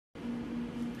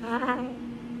不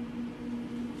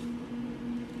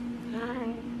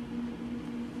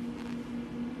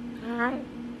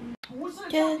是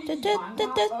像你喜欢他，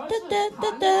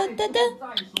而是传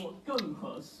来再说更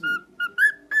合适。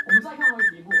我们再看回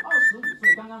题目，25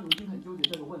岁，刚刚如今很纠结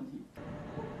这个问题。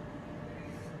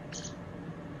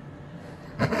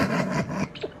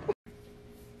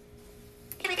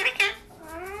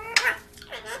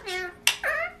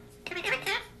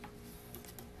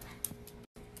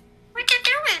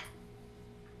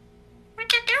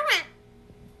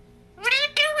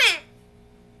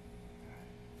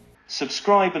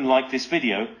Subscribe and like this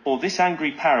video, or this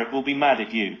angry parrot will be mad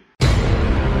at you.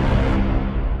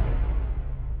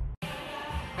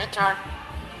 Victor,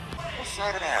 we'll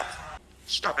sort it out.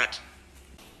 Stop it.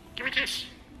 Give me a kiss.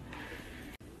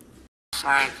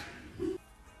 Sorry. What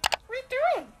are you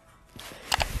doing?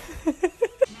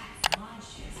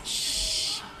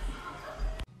 Shh.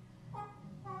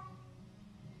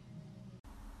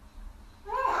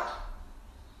 What?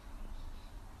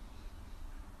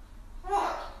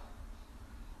 What?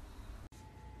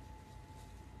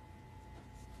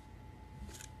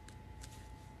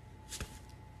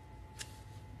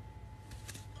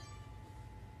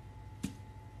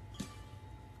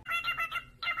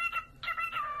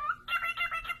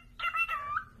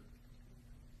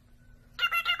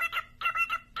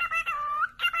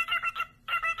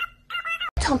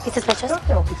 Don't be suspicious.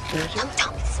 Don't be suspicious.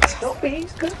 Don't be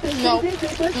suspicious. Don't be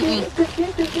suspicious.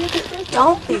 No.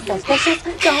 Don't be suspicious.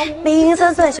 Don't be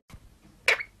suspicious.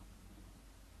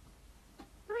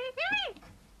 What are you doing?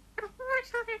 What's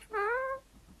so wrong?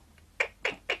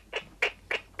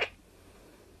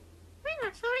 We're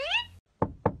not sorry.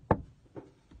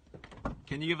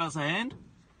 Can you give us a hand?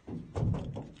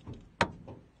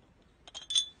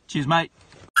 Cheers, mate.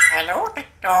 Hello, big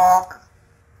dog.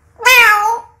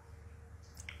 Meow.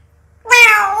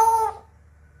 Meow.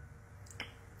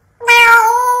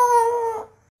 Meow.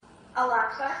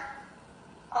 Alexa,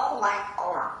 light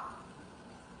on.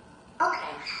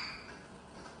 Okay.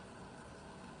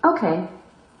 Okay.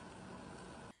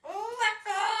 Oh my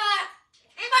god!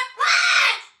 It's my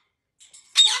butt!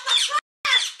 What the fuck?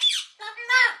 Stop it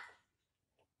up!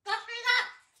 Stop it up!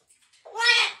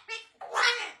 Quiet! Be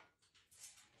quiet!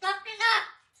 Stop it up!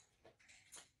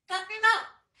 Stop it up!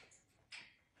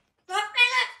 Stop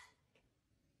it!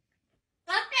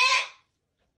 Stop it!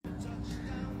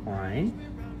 1,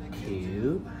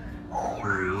 2,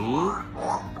 3.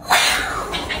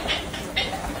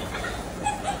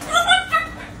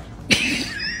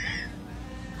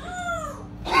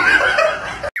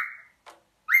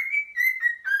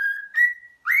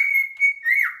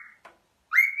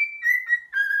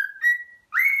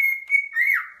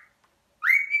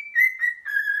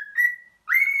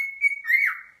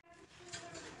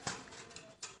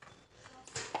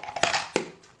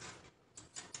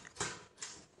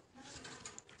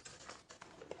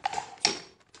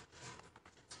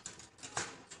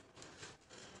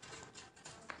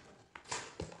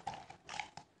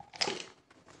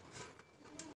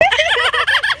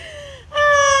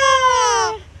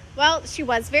 Well, she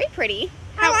was very pretty.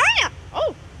 How are you?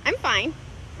 Oh, I'm fine.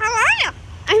 How are you?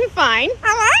 I'm fine.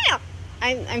 How are you?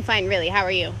 I'm fine, really. How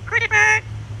are you? Pretty bird.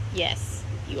 Yes,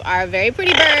 you are a very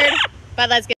pretty bird. But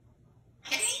let's get.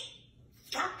 Hey,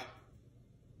 stop it.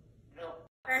 No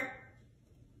bird.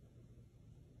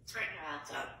 Turn your eyes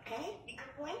up, okay? Be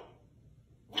good boy.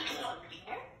 You can look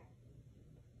here.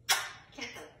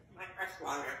 Kiss him. My first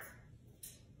water.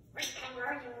 Wait, where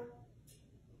are you?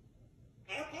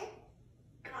 Okay?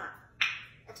 Come on.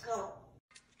 Let's go.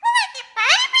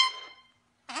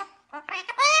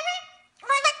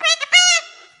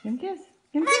 Give me a kiss.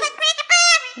 Give me a kiss.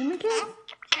 Give me a kiss.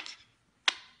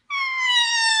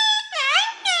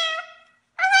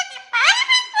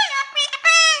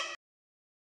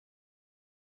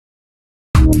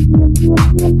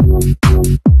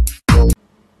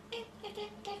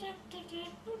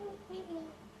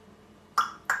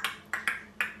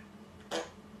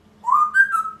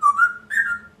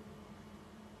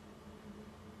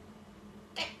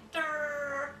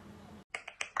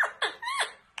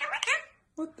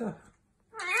 What the?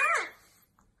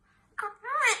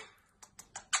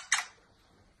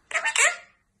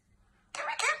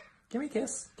 Give me a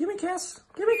kiss. Give me a kiss.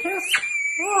 Give me a kiss.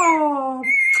 Oh.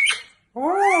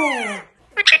 Oh.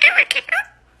 What you doing, Kiko?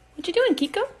 What you doing,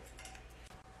 Kiko?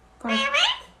 Fine. Really?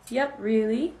 Yep,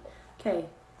 really. Okay.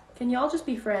 Can y'all just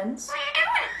be friends? What are you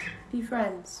doing? Be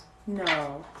friends.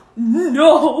 No.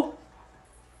 No!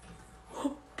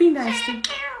 Be nice to...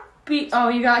 Be... Oh,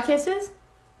 you got kisses?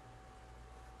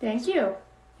 Thank you.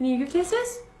 Can you give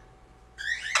kisses?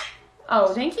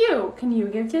 Oh, thank you. Can you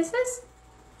give kisses?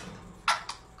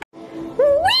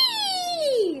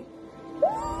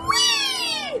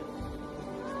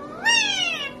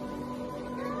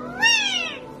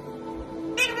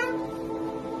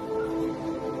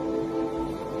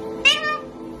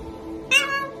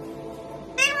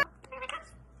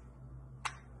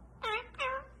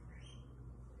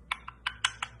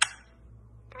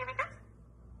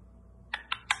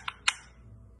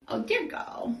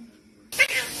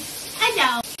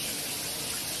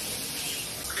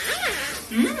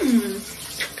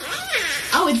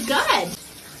 Oh, it's good.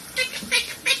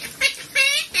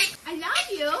 I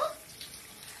love you.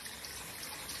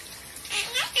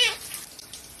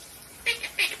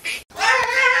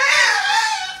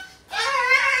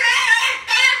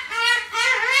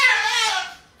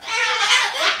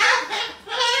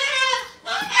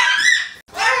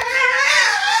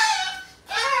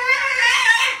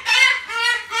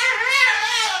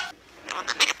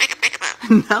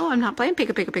 No, I'm not playing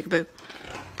peekaboo.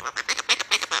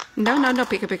 No,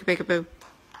 peekaboo.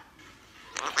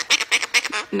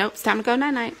 Nope, it's time to go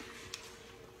night-night.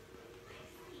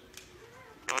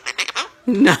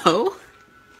 No.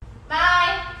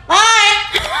 Bye. Bye!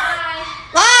 Bye.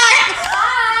 Bye!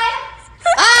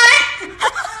 Bye.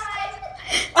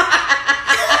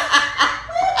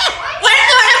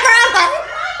 Where's the present?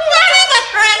 Where is the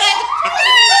present?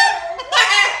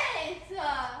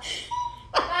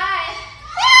 Bye.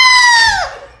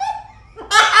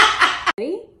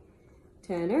 Ready?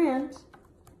 Turn around.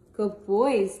 Good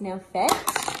boys. Now fetch.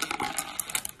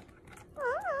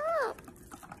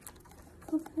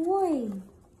 Good boy.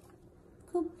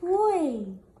 Good boy.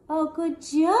 Oh, good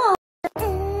job.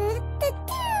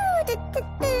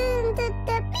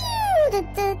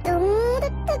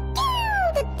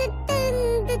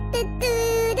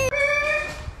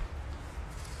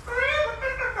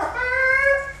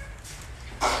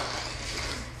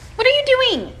 What are you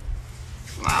doing?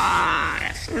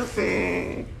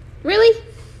 Really?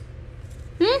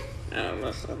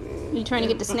 You trying to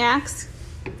get the snacks?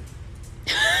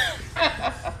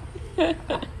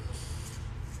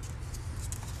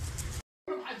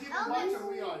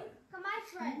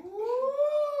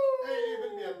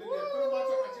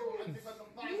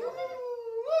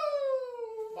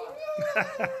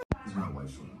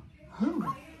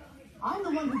 I'm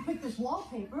the one who picked this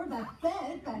wallpaper, that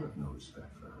bed, that... You have no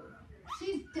respect for her.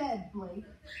 She's dead, Blake.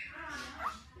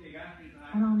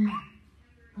 And I'm not.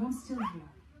 But I'm still here.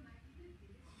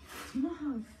 Do you know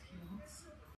how it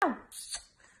feels?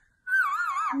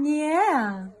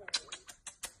 Yeah.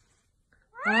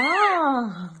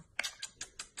 Oh.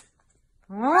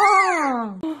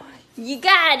 Oh. You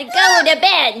gotta go to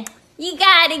bed. You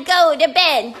gotta go to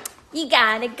bed. You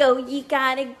gotta go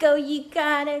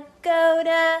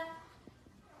to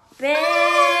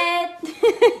bed.